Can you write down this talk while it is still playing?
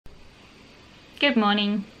Good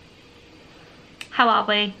morning. How are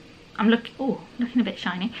we? I'm looking a bit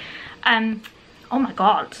shiny. Oh my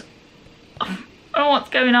god. I don't know what's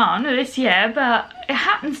going on this year, but it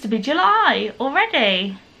happens to be July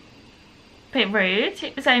already. Bit rude.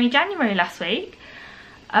 It was only January last week.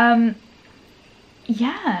 Yeah,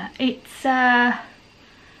 it's my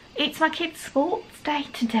kids' sports day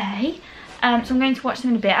today. So I'm going to watch them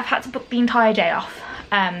in a bit. I've had to book the entire day off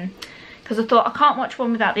because I thought I can't watch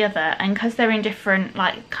one without the other, and because they're in different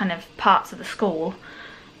like kind of parts of the school,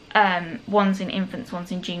 one's in infants,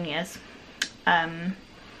 one's in juniors, they're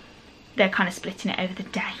kind of splitting it over the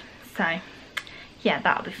day. So yeah,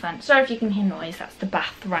 that'll be fun. Sorry if you can hear noise, that's the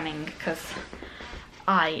bath running because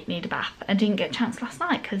I need a bath. I didn't get a chance last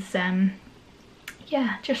night because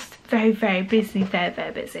yeah, just very busy,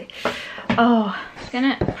 very busy. Oh, I'm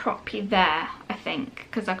gonna prop you there, I think,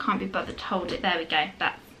 because I can't be bothered to hold it. There we go.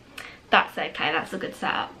 That's okay. That's a good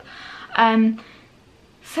setup.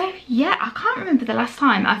 So yeah, I can't remember the last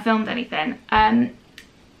time I filmed anything.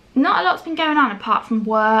 Not a lot's been going on apart from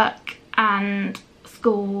work and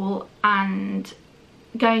school and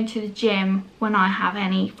going to the gym when I have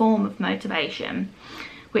any form of motivation,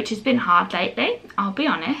 which has been hard lately, I'll be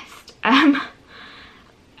honest.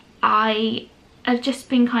 I have just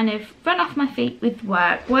been kind of run off my feet with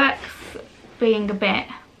work. Work's being a bit,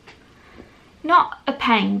 not a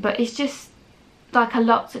pain, but it's just like a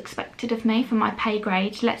lot's expected of me for my pay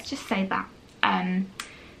grade, let's just say that.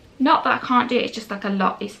 Not that I can't do it, it's just like a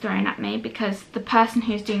lot is thrown at me because the person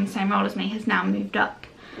who's doing the same role as me has now moved up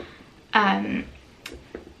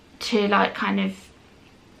to like kind of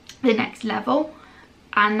the next level,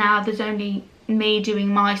 and now there's only me doing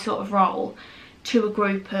my sort of role to a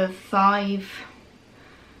group of 5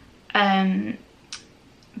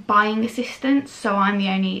 buying assistants, so I'm the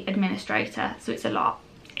only administrator, so it's a lot.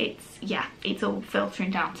 It's, yeah, it's all filtering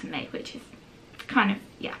down to me, which is kind of,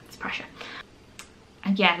 yeah, it's pressure.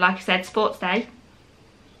 And yeah, like I said, sports day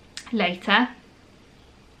later.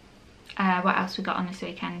 What else we got on this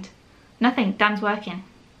weekend? Nothing. Dan's working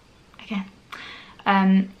again.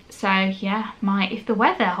 So yeah, if the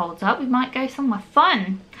weather holds up, we might go somewhere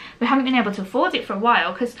fun. We haven't been able to afford it for a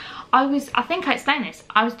while because I think I explained this,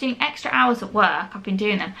 I was doing extra hours at work, I've been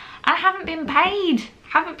doing them, and I haven't been paid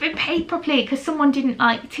properly because someone didn't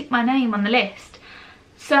like tick my name on the list.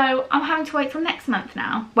 So I'm having to wait till next month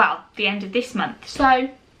now, well, the end of this month.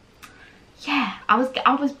 So yeah, I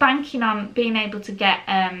was banking on being able to get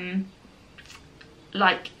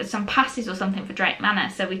like some passes or something for Drake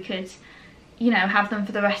Manor so we could, you know, have them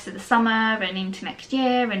for the rest of the summer and into next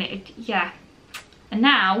year, and yeah. And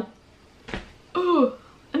now, oh,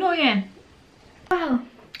 annoying. Well,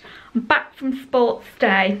 I'm back from sports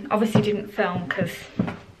day. Obviously didn't film because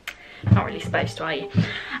not really supposed to, are you?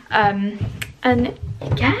 And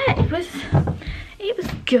yeah, it was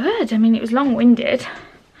good. I mean, it was long-winded.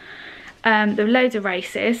 There were loads of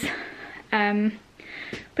races, but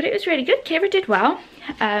it was really good. Kira did well.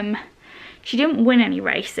 She didn't win any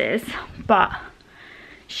races, but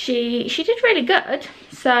she did really good,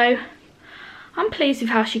 so I'm pleased with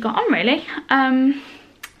how she got on, really.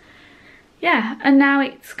 Yeah, and now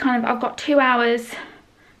it's kind of, I've got 2 hours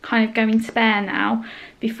kind of going spare now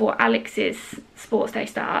before Alex's sports day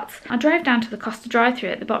starts. I drove down to the Costa drive-thru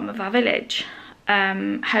at the bottom of our village,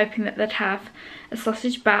 hoping that they'd have a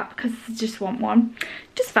sausage bat because I just want one.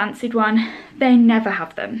 Just fancied one. They never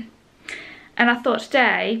have them. And I thought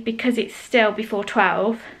today, because it's still before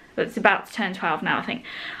 12, but it's about to turn 12 now, I think,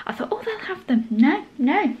 I thought, oh, they'll have them. No,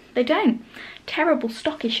 they don't. Terrible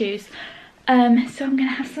stock issues. So I'm going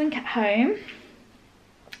to have something at home,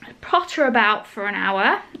 potter about for an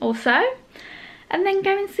hour or so, and then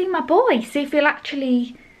go and see my boy, see if he'll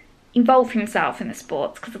actually involve himself in the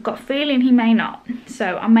sports, because I've got a feeling he may not.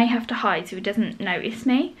 So I may have to hide so he doesn't notice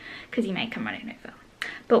me, because he may come running over.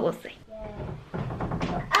 But we'll see.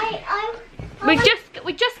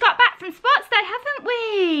 We just got back from sports day, haven't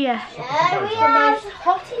we? Yeah, we are. The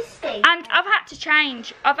hottest day. And I've had to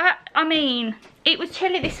change. I mean, it was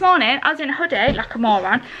chilly this morning. I was in a hoodie like a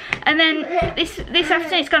moron, and then this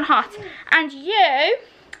afternoon it's gone hot. And you,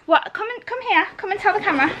 what? Come here. Come and tell the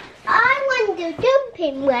camera. I want the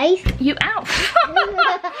jumping race. You out?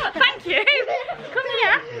 Thank you. Come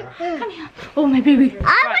here. Come here. Oh my baby.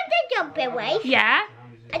 I want the jumping race. Yeah.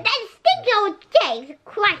 And then stick your James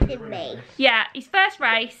cracking corrected me. Yeah, his first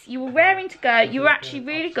race, you were raring to go. You were actually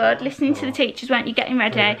really good, listening to the teachers, weren't you, getting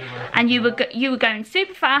ready? And you were going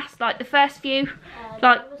super fast, like the first few,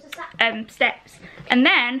 like steps. And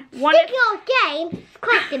then one Speaking of game,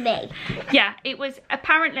 corrected me. yeah, it was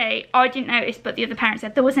apparently, I didn't notice, but the other parents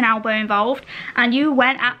said there was an elbow involved, and you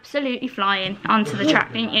went absolutely flying onto the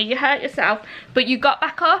track, didn't you? You hurt yourself, but you got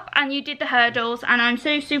back up and you did the hurdles, and I'm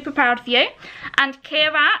so super proud of you. And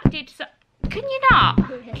Kira did so. Can you not?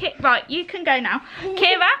 Right, you can go now.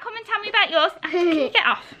 Kira, come and tell me about yours. Can you get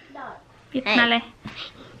off? No. You're smelly.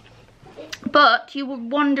 But you were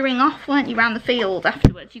wandering off, weren't you, around the field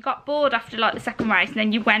afterwards? You got bored after like the second race, and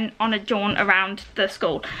then you went on a jaunt around the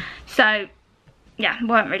school. So, yeah,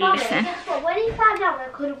 weren't really Mommy, listening. guess what? When he found out I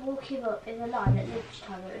couldn't walk him up in the line at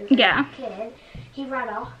lunchtime, Yeah. kid, he ran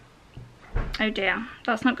off. Oh dear,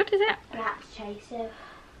 that's not good, is it? And I had to chase him.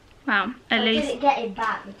 Well, at I least didn't get him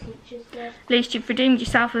back, the teachers did. at least you've redeemed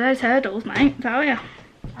yourself with those hurdles, mate, tell ya.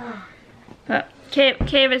 Oh. But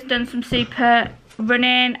Kira's done some super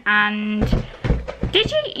running, and you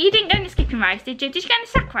didn't go in the skipping race, did you? Did you go in the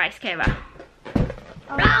sack race, Kira?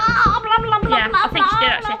 Yeah, I think she did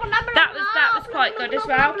actually. That was quite good as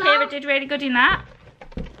well. Kira did really good in that.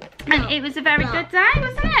 And it was a very good day,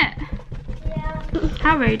 wasn't it? Yeah.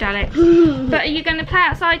 How rude, Alex. But are you going to play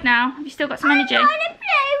outside now? Have you still got some energy? I want to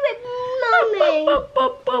play with Mummy. Boop,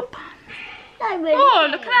 boop, boop. Oh,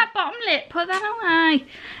 look at that bottom lip. Put that away.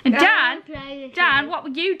 And Dan, what were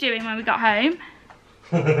you doing when we got home?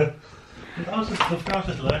 I was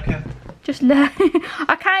just lurking. Just look.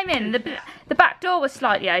 I came in, the back door was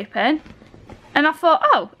slightly open, and I thought,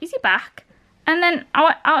 oh, is he back? And then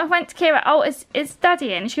I went to Kira, oh, is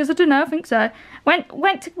Daddy in? And she goes, I don't know, I think so.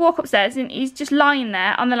 Went to walk upstairs, and he's just lying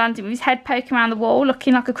there on the landing with his head poking around the wall,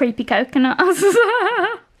 looking like a creepy coconut.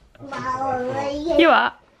 You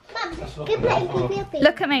are?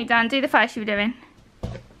 Look at me, Dan, do the face you were doing.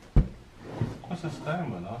 What's the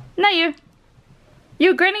stone one, huh? No, you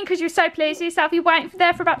were grinning because you were so pleased with yourself. You were waiting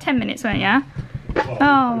there for about 10 minutes, weren't you?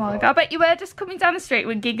 Oh my God, I bet you were just coming down the street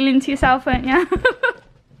with giggling to yourself, weren't you?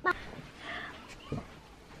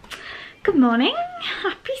 Good morning,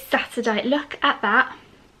 happy Saturday. Look at that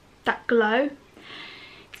glow.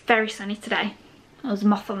 It's very sunny today. There was a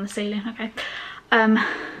moth on the ceiling, okay.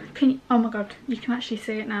 Oh my God, you can actually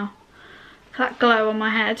see it now. That glow on my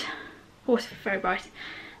head. Oh, it's very bright.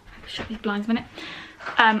 I'll shut these blinds a minute.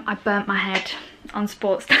 I burnt my head on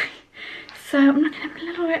sports day. So I'm looking a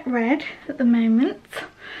little bit red at the moment,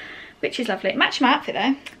 which is lovely. It matched my outfit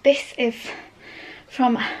though. This is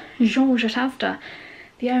from Georges at Asda.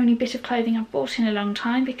 The only bit of clothing I've bought in a long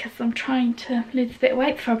time because I'm trying to lose a bit of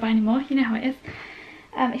weight before I buy any more. You know how it is.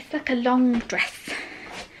 It's like a long dress.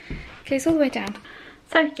 It goes all the way down.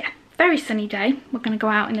 So yeah, very sunny day. We're going to go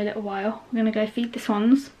out in a little while. We're going to go feed the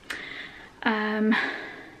swans. Then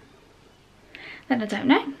I don't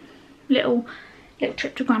know. Little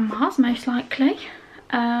trip to Grandma's most likely.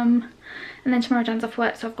 And then tomorrow Dan's off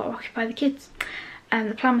work, so I've got to occupy the kids.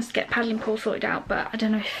 The plan was to get paddling pool sorted out, but I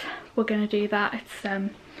don't know if we're going to do that. It's a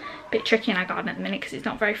bit tricky in our garden at the minute because it's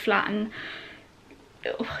not very flat, and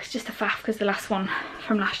it's just a faff because the last one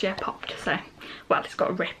from last year popped. So, well, it's got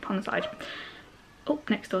a rip on the side. Oh,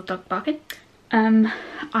 next door dog barking.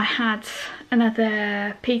 I had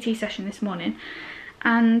another PT session this morning,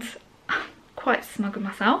 and I'm quite smug of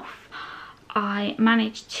myself. I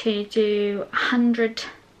managed to do 100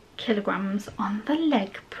 kilograms on the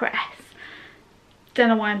leg press. Don't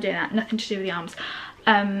know why I'm doing that, nothing to do with the arms.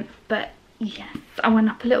 But yes, I went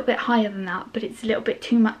up a little bit higher than that, but it's a little bit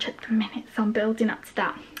too much at the minute, so I'm building up to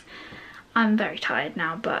that. I'm very tired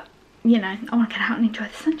now, but you know, I want to get out and enjoy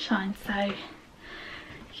the sunshine. So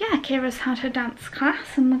yeah, Kira's had her dance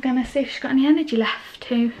class, and we're gonna see if she's got any energy left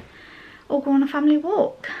to all go on a family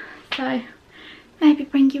walk. So maybe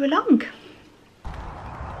bring you along.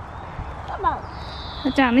 Come on.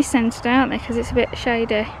 They're down this end today, aren't they? Because it's a bit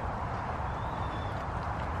shady.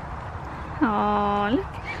 Oh,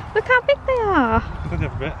 look how big they are. Look a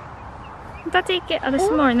bit. Daddy, there's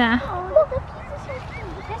some more in there. Oh, look, the pieces are so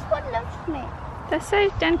cute. This one loves me. They're so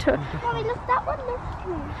gentle. Mommy, look, that one loves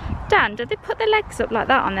me. Dan, do they put their legs up like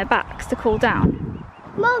that on their backs to cool down?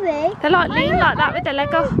 Mommy. They like lean like that with their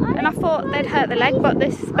leg up, and I thought they'd hurt the leg, but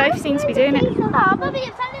this both seem to be doing it. Oh, Mommy,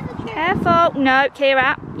 it fell in the tree. Careful. No,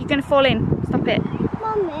 Kira, you're going to fall in. Stop it.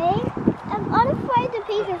 Mommy, I'm afraid the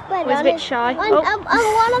pieces fell. I was a bit shy. On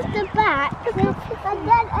one of the backs, and then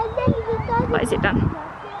you got. What is it done?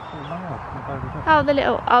 Oh, the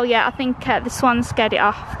little, oh yeah, I think the swan scared it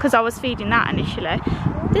off because I was feeding that initially.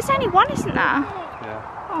 There's only one, isn't there? Yeah.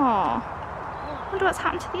 Oh, I wonder what's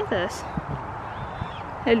happened to the others.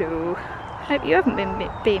 Hello. Hope you haven't been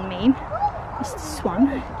being mean, Mr.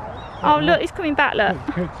 Swan. Oh look, he's coming back, look.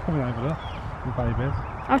 Kids coming over there, the babies.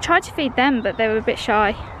 I tried to feed them, but they were a bit shy.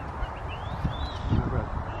 I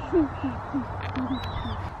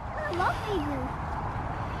love babies.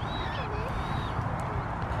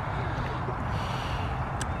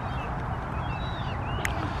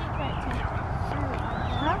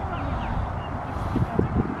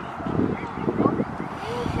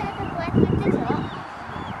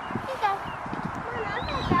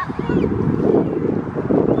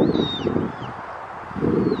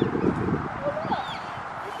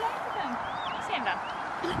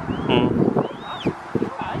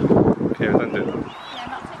 Okay, we don't do that. Yeah,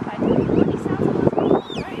 not too close. He sounds like he's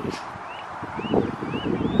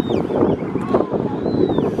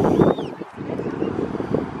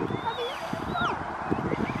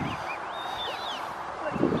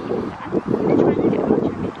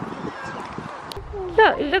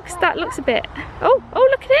Look, that looks a bit. Oh,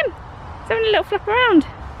 look at him. He's having a little flap around.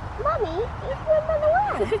 Mummy, he's running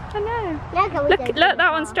around. I know. Look, Look,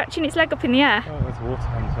 that one's stretching its leg up in the air. Oh, there's water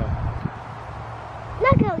hand as well.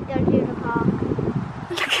 Look how we go to the park.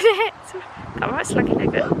 Look at it. Oh, that's like a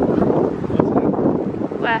leg up.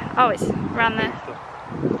 Where? Oh, it's around there.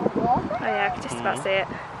 Oh yeah, I can just about see it.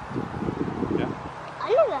 Yeah.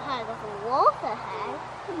 I never heard of a water head.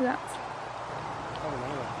 Look at that.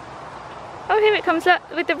 Oh, here it comes, look,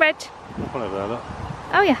 with the red. Up on over there, look.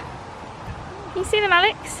 Oh yeah. Can you see them,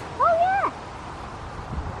 Alex? Oh yeah.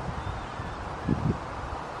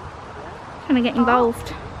 Trying to get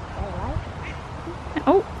involved.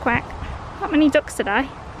 Oh, quack. Not many ducks today.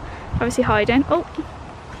 Obviously hiding. Oh,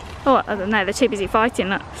 I don't know, they're too busy fighting,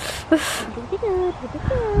 look. Good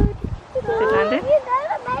landing.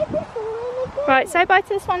 Right, say bye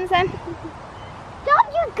to the swans then.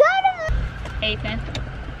 Don't you go to Evening.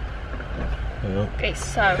 Yeah. It's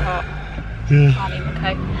so hot. Yeah. Can't even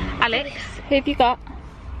cope. Alex, who have you got?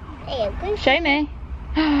 the Show me.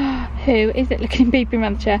 Who is it looking beeping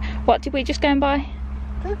around the chair? What did we just go and buy?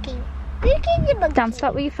 Cookie. Cookie's the monkey. Dan,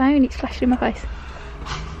 stop with your phone, it's flashing in my face.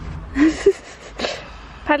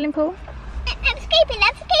 Paddling pool. I'm escaping,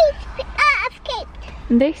 I've escaped.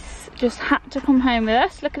 And this just had to come home with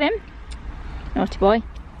us. Look at him. Naughty boy.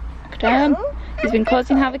 Look at him. He's been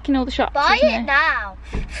causing havoc in all the shops. Buy hasn't it he? now.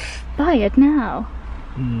 Buy it now.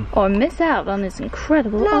 Or miss out on this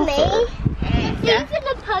incredible Mummy, offer. Yeah. even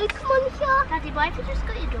the Pokemon shop. Daddy, why have you just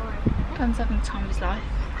got your door open? Dan's having the time of his life.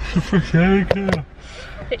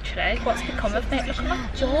 Literally, what's become of it? Look at my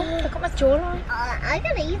jaw. Look at my jawline. I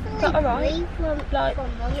can easily That alright? leave from Like,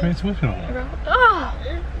 Oh.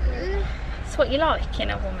 it's what you like in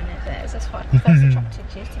a woman, is it? Is this what first attracted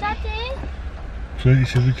you to me? Daddy. So you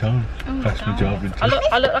should be calm. Oh my That's my God. job. I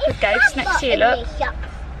look like a ghost next to you, look. Shop.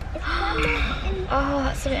 Oh,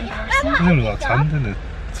 that's a bit embarrassing. There's only like tanned in it.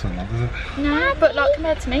 It's not, is it? No, but like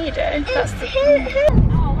compared to me you do. That's the... Oh,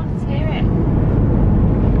 I want to hear it.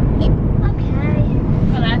 Okay.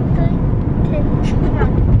 Come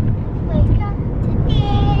on. Wake up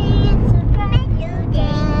today, it's a brand new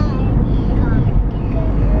day. Come get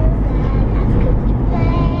good, let's go to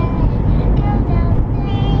bed. Go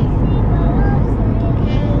downstairs, see what I'm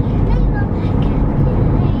saying. They won't get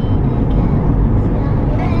delayed,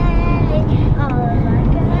 all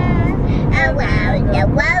like around the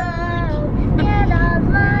world. Get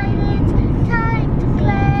online, it's time to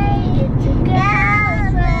play. It's a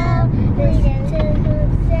girl's world, listen to who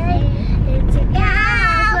say. It's a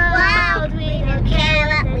girl's world, we don't care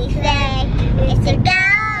what we say. It's a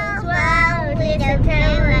girl's world, we don't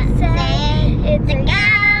care what we say. It's a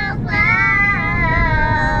girl's world.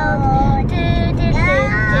 Do do do do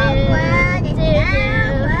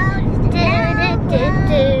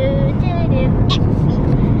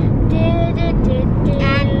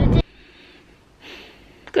do.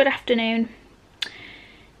 Good afternoon.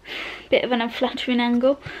 Bit of an unflattering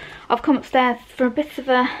angle. I've come upstairs for a bit of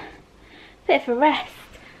a rest.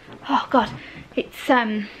 Oh God, it's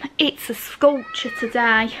a sculpture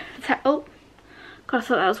today. Oh God, I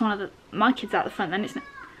thought that was one of my kids out the front. Then it's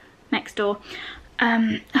next door.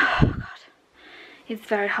 Oh God, it's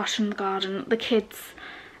very hot in the garden. The kids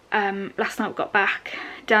last night we got back.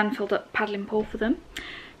 Dan filled up paddling pool for them,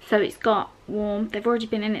 so it's got warm. They've already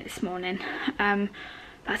been in it this morning.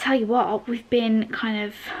 But I tell you what, we've been kind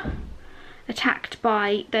of attacked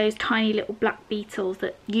by those tiny little black beetles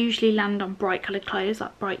that usually land on bright coloured clothes,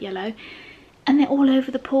 like bright yellow, and they're all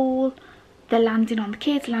over the pool. They're landing on the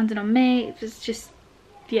kids, landing on me. It was just,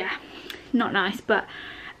 yeah, not nice. But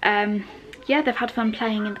yeah, they've had fun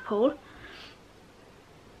playing in the pool.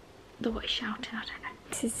 The what is shouting, I don't know.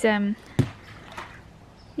 This is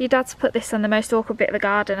your dad's put this on the most awkward bit of the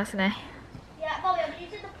garden, hasn't he?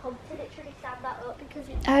 stand that up because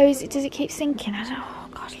it's... Oh, does it keep sinking? I don't know. Oh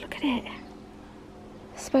God, look at it.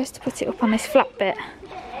 I'm supposed to put it up on this flat bit,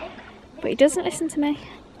 but he doesn't listen to me.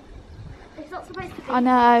 It's not supposed to be. I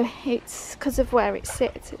know, it's because of where it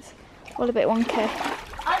sits. It's all a bit wonky.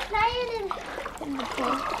 I'm playing in the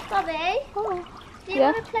pool. Bobby, do you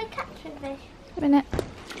want to play catch with me? A minute.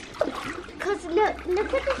 Because look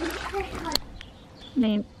at this trick. I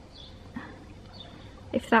mean,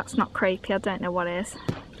 if that's not creepy, I don't know what is.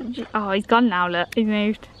 Oh, he's gone now, look, he's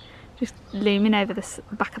moved. Just looming over the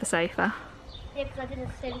back of the sofa. Yeah, because I did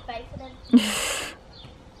a silly face at him.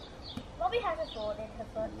 Bobby has a thorn in her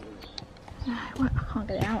foot. I can't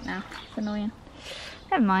get it out now, it's annoying.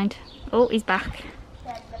 Never mind. Oh, he's back.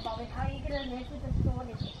 Then, Bobby, how are you going to live with a thorn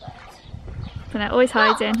in your foot? But it always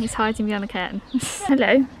hides in, he's hiding behind the curtain.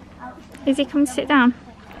 Hello. Is he coming to sit down?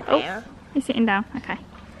 Oh, he's sitting down, okay.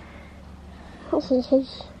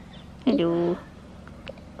 Hello.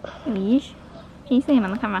 Yes. Can you see him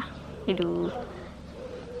on the camera? Hello.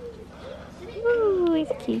 Ooh, he's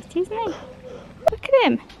cute, isn't he? Look at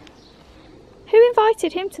him. Who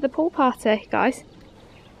invited him to the pool party, guys?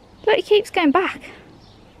 Look, he keeps going back.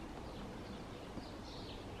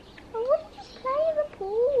 I want to just play in the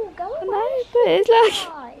pool. Go away. I know, but it's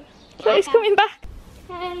like, look, he's coming back.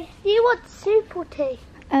 Okay. Do you want soup or tea?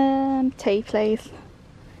 Tea, please.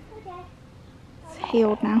 Okay. It's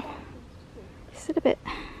healed now. It's still a bit,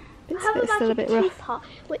 it's still a bit rough. Teapot,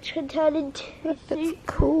 which can turn into That's soup.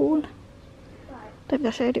 cool. Don't think I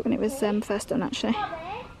showed it when it was first done, actually.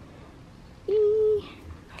 Do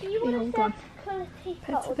you The want old to one. colour teapot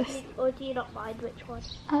Compared to or this. do you not mind which one?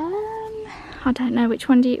 I don't know, which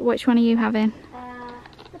one are you having?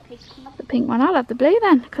 The pink one. The pink one. I'll have the blue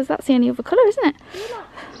then, because that's the only other colour, isn't it? Do you like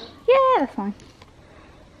blue? Yeah, that's fine.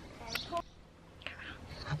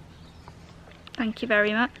 Thank you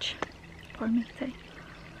very much. Pouring me tea.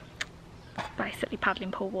 Basically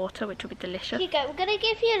paddling pool water, which will be delicious. Here you go. We're going to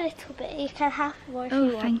give you a little bit. You can have more if Oh,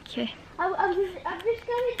 you want. thank you. I'm just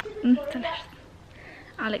going to the toilet. Delicious.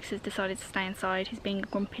 Alex has decided to stay inside. He's being a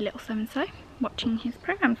grumpy little so-and-so, watching his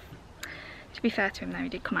programme. To be fair to him though, he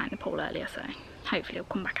did come out in the pool earlier, so hopefully he'll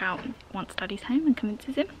come back out once Daddy's home and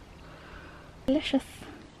convinces him. Delicious.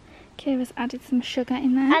 Kira's added some sugar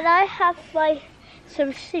in there. And I have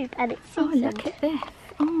some soup and it's Oh, seasoned. look at this.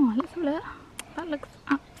 Oh, let's have a look. That looks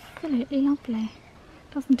absolutely lovely.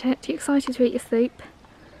 Doesn't it? Are you excited to eat your soup?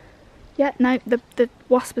 Yeah, no, the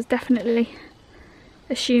wasp was definitely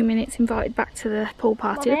assuming it's invited back to the pool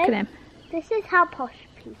party. Mommy, look at him. This is how posh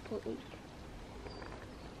people eat.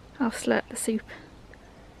 I'll slurp the soup.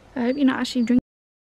 I hope you're not actually drinking.